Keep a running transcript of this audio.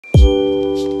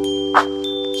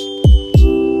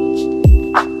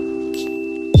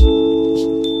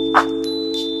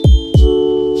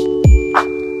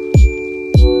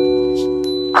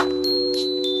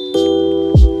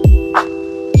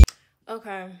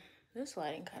This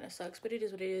lighting kind of sucks, but it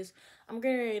is what it is. I'm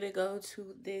getting ready to go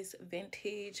to this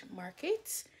vintage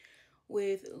market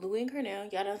with Louis and Cornell.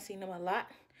 Y'all done seen them a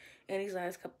lot in these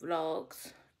last couple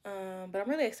vlogs. But I'm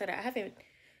really excited. I haven't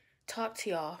talked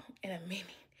to y'all in a minute.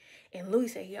 And Louis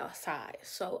said he outside,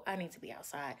 so I need to be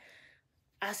outside.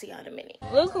 I'll see y'all in a minute.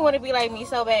 Luke want to be like me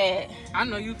so bad. I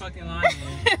know you fucking lying.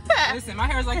 Listen, my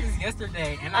hair was like this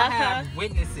yesterday, and I have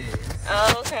witnesses.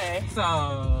 Oh, okay.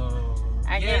 So,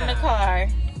 I get in the car,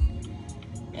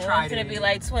 and it's gonna be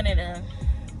like 20 of them.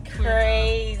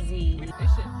 Crazy. This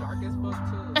shit dark as fuck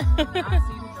too. I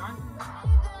see the darkness.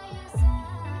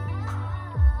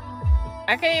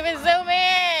 I can't even zoom in. I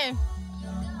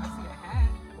see a hat.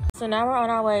 So now we're on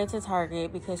our way to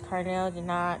Target because Carnell did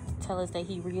not tell us that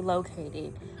he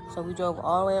relocated. So we drove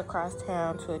all the way across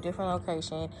town to a different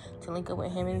location to link up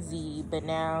with him and Z. But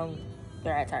now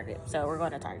they're at Target. So we're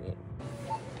going to Target.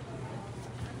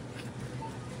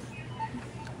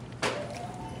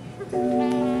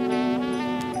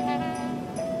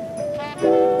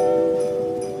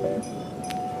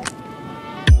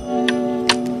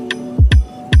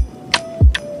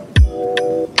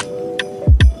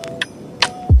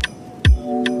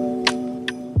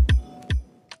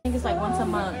 It's like once a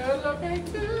month. I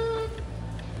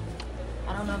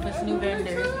don't know if it's new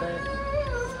vendors, but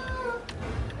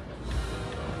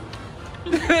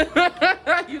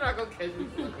you're not gonna catch me.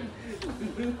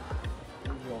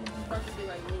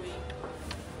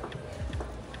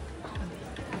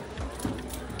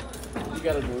 You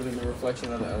gotta do it in the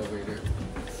reflection of the elevator.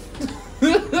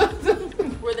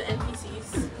 we're the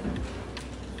NPCs.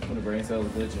 When the brain cells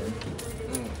glitching.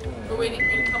 We're waiting for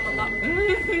you to come unlock.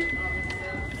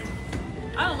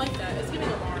 I don't like that. It's giving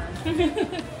alarm.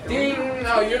 Ding!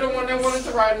 No, you're the one that wanted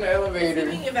to ride in the elevator.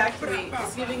 It's giving evacuate.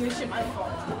 It's giving this shit my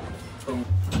fault.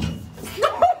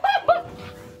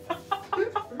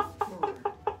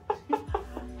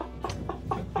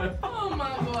 Oh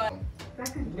my god.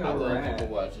 I love people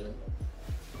watching.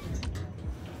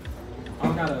 I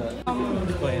gotta.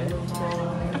 Go ahead.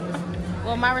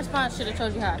 Well, my response should have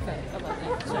told you how I felt about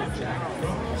that.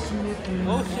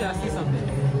 Oh shit! I see something.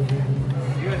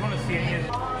 You guys want to see any of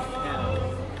it?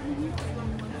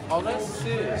 Oh, that's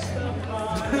shit.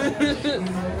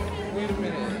 Wait a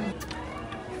minute.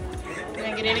 Can I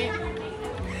get in it?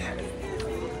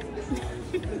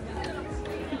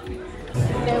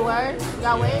 They were?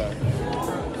 Y'all wait?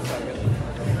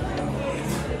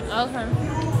 Okay.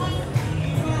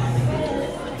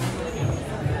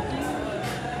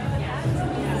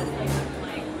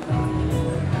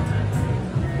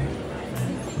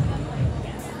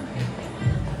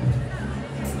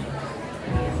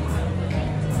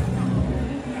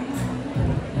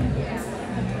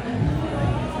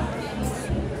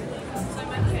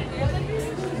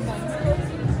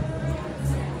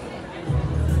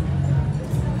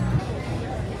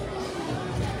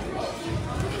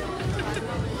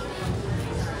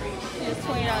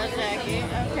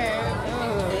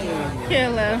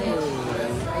 Killer.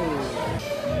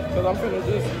 Cause I'm finna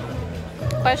just.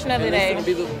 Question of the day. It's gonna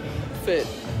be the fit.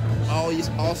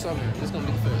 All summer. It's gonna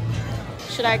be the fit.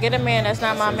 Should I get a man that's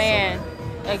not my man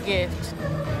a gift?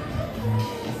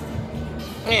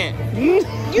 You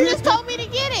just told me to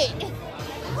get it.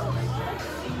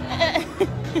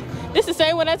 This is the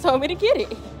same one that told me to get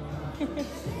it.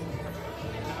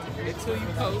 Until you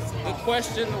post the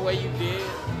question the way you did.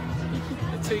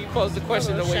 Until you post the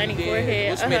question the way you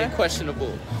did, which made it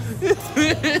questionable.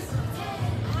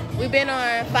 We've been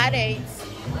on 5 dates.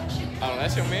 Oh,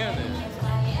 that's your man then.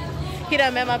 He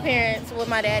done met my parents, with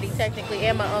my daddy technically,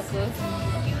 and my uncle.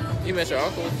 You met your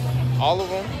uncles? All of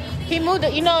them? He moved,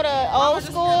 you know the old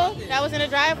school that was in the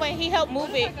driveway? He helped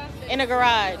move it in the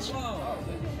garage.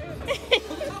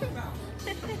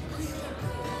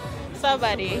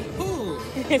 Somebody. Who?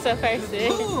 It's a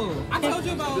person. Who? I told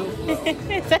you about.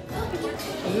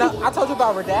 No, I told you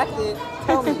about redacted.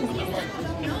 Tell me.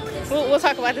 We'll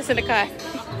talk about this in the car.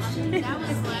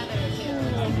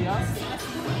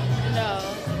 No.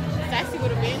 Sassy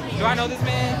would have been here. Do I know this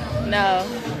man? No.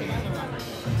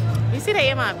 You see they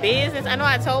in my business? I know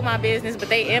I told my business, but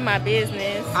they in my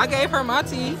business. I gave her my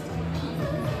tea.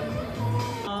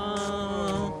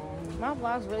 My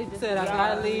vlogs really just Said I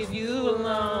gotta leave you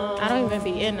alone. I don't even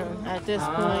be in them at this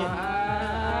point.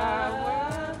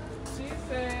 Well, she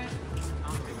said.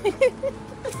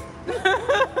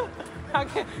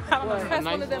 Okay, That's nice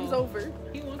one of them's over.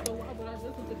 He wants to watch, but I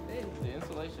listen to this. The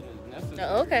insulation is necessary.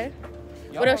 Oh, okay.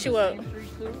 What else you want?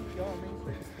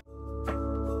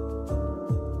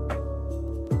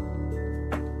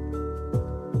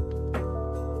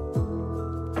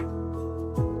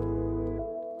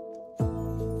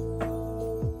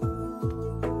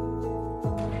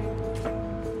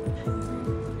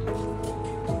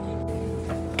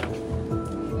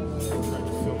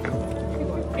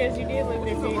 guess you did look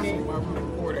defeated.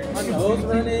 My nose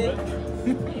running.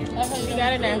 You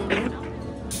got it now.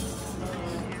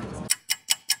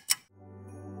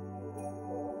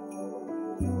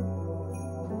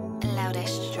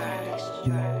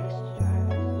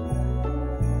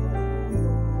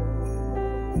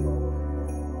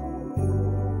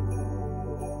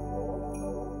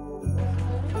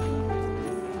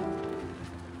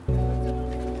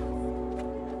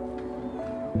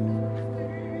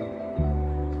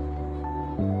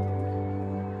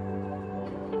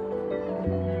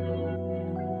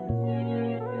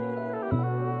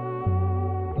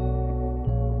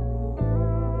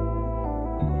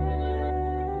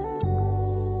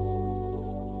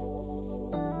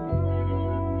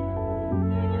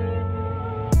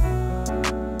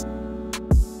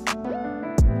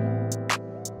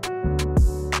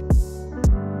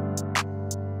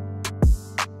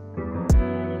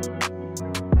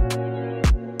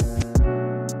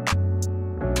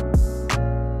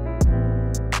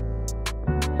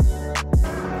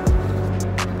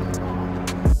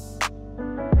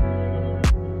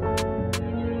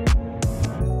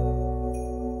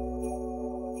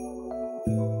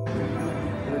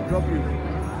 Drop you.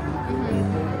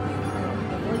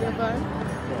 Was it fun?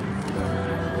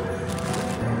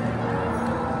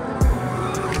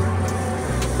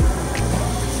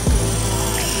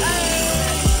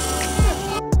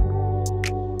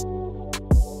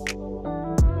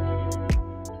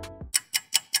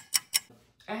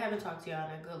 I haven't talked to y'all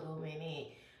in a good little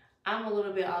minute. I'm a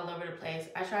little bit all over the place.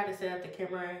 I tried to set up the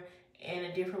camera in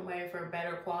a different way for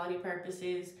better quality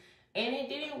purposes, and it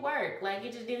didn't work. Like,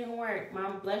 it just didn't work. My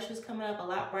blush was coming up a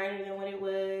lot brighter than what it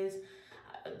was.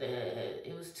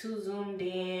 It was too zoomed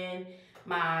in.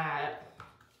 My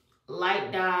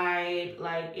light died.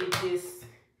 Like, it just,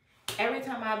 every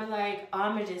time I be like, oh,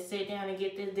 I'm gonna just sit down and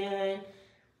get this done,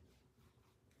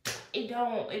 it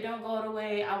don't go the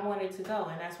way I want it to go.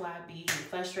 And that's why I be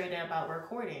frustrated about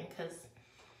recording, because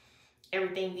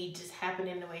everything be just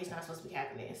happening the way it's not supposed to be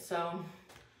happening. So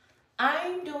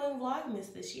I'm doing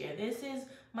Vlogmas this year. This is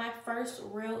my first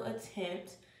real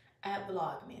attempt at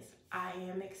Vlogmas. I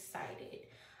am excited.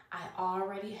 I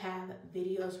already have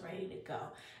videos ready to go.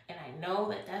 And I know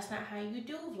that that's not how you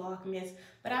do Vlogmas,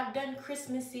 but I've done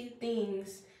Christmassy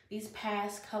things these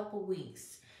past couple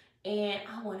weeks, and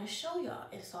I want to show y'all.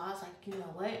 And so I was like, you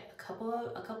know what?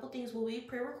 A couple things will be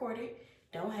pre-recorded.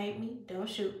 Don't hate me, don't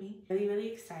shoot me. Really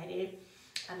excited.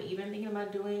 I'm even thinking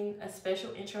about doing a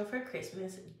special intro for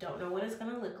Christmas. Don't know what it's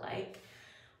gonna look like,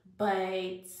 but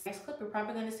next clip, you're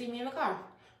probably gonna see me in the car,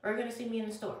 or you're gonna see me in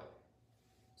the store.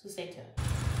 So stay tuned.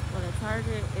 Well, the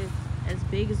Target is as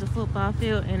big as a football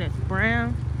field and it's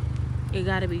brown. It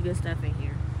gotta be good stuff in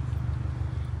here.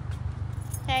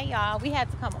 Hey y'all, we had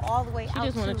to come all the way out. She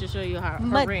just wanted to show you how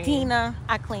Medina.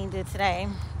 I cleaned it today.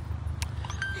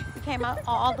 We came out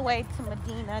all the way to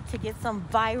Medina to get some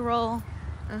viral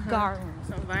garland.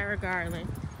 Some viral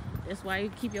garland. That's why you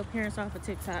keep your parents off of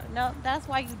TikTok. No, that's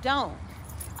why you don't.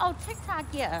 Oh, TikTok,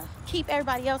 yeah. Keep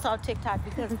everybody else off TikTok,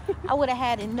 because I would have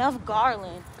had enough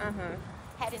garland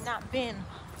had it not been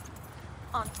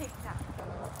on TikTok.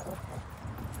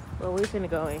 Well, we finna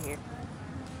go in here.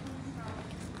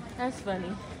 That's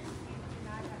funny.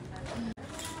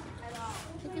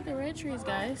 Look at the red trees,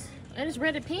 guys. And it's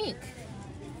red and pink.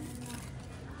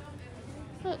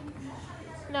 Look.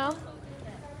 No.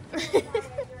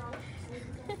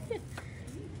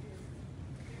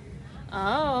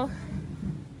 Oh.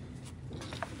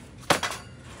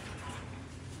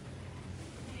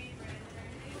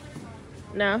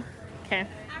 No? Okay.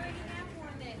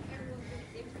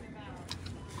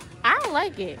 I don't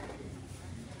like it.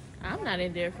 I'm not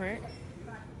indifferent.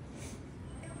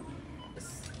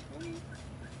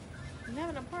 You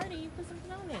having a party, you put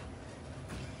something on it.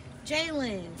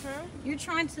 Jalen, you're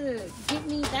trying to get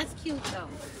me. That's cute though.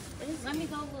 Let me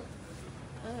go look.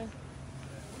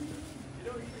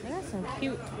 They got some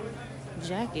cute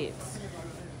jackets.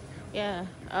 Yeah.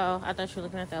 Oh, I thought you were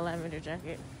looking at that lavender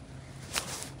jacket.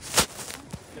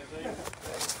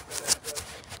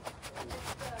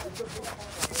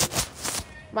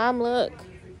 Mom, look.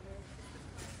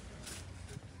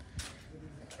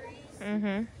 Let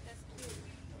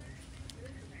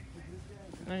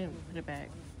me put it back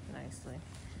nicely.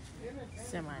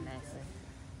 Semi-nicely.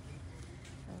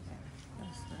 Okay.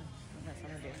 That's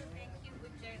what I'm gonna do.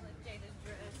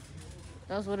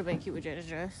 Those would have been cute with Jada's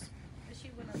dress. But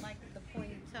she would have liked the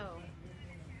pointy toe.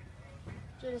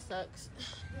 Jada sucks.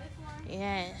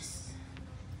 Yes.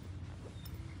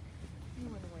 You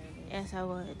wouldn't wear it. Yes, I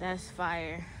would. That's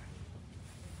fire.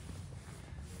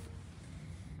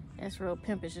 That's real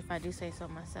pimpish if I do say so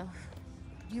myself.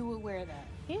 You would wear that.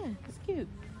 Yeah, it's cute.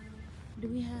 Do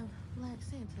we have Black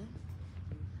Santa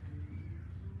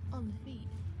on the feet?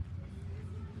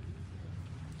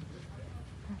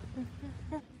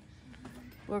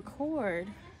 Record.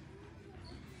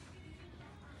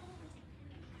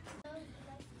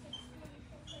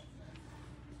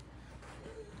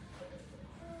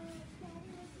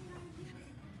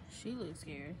 She looks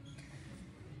scared.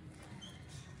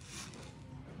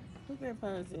 Who grandpa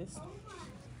is this?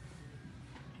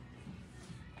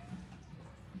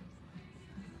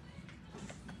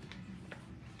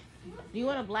 Do you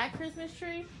want a black Christmas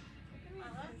tree?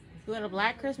 You want a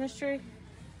black Christmas tree?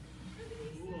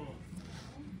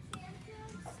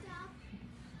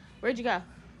 Where'd you go?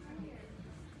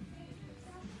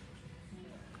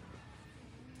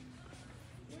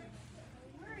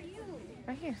 Where are you?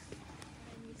 Right here.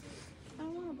 I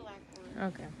don't want a black one.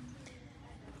 Okay.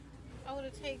 I would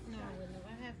have taken one.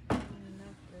 I have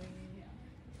enough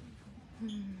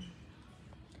bread.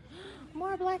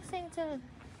 More Black Santa.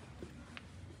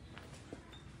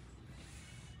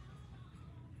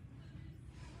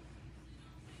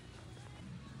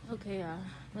 Okay,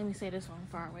 let me say this one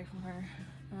far away from her.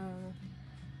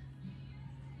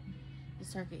 The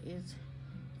circuit is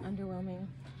underwhelming.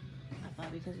 I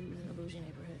thought because we was in a bougie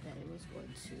neighborhood that it was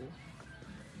going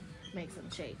to make some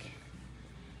shake.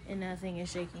 And nothing is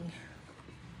shaking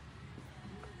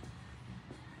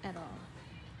at all.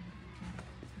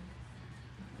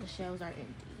 The shelves are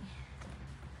empty.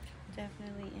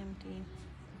 Definitely empty.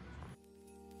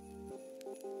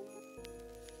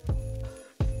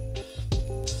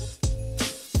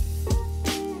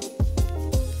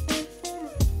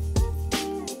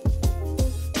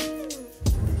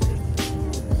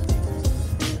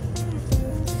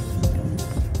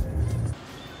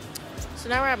 So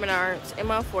now we're at Menards and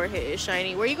my forehead is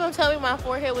shiny. Were you gonna tell me my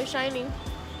forehead was shiny?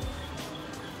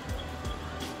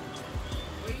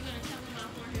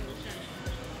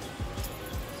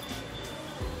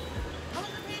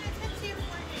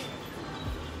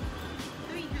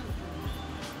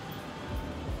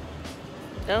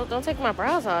 Don't take my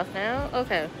brows off now.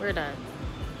 Okay, we're done.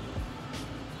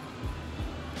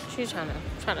 She's trying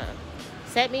to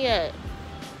set me up.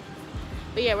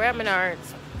 But yeah, we're at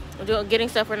Menards. We're getting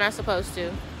stuff we're not supposed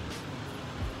to.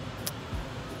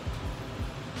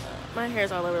 My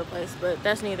hair's all over the place, but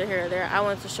that's neither here nor there. I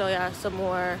wanted to show y'all some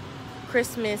more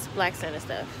Christmas Black Santa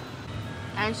stuff.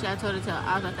 Actually, I told her to.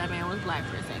 I thought that man was black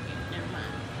for a second. Never mind.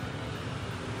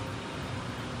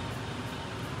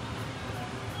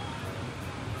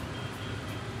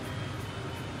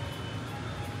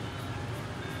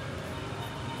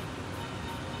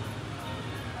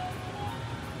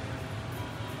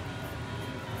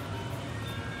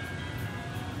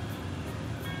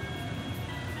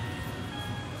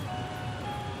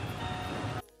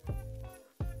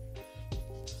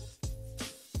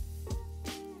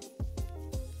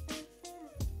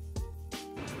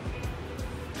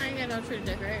 I ain't got no tree to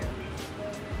decorate.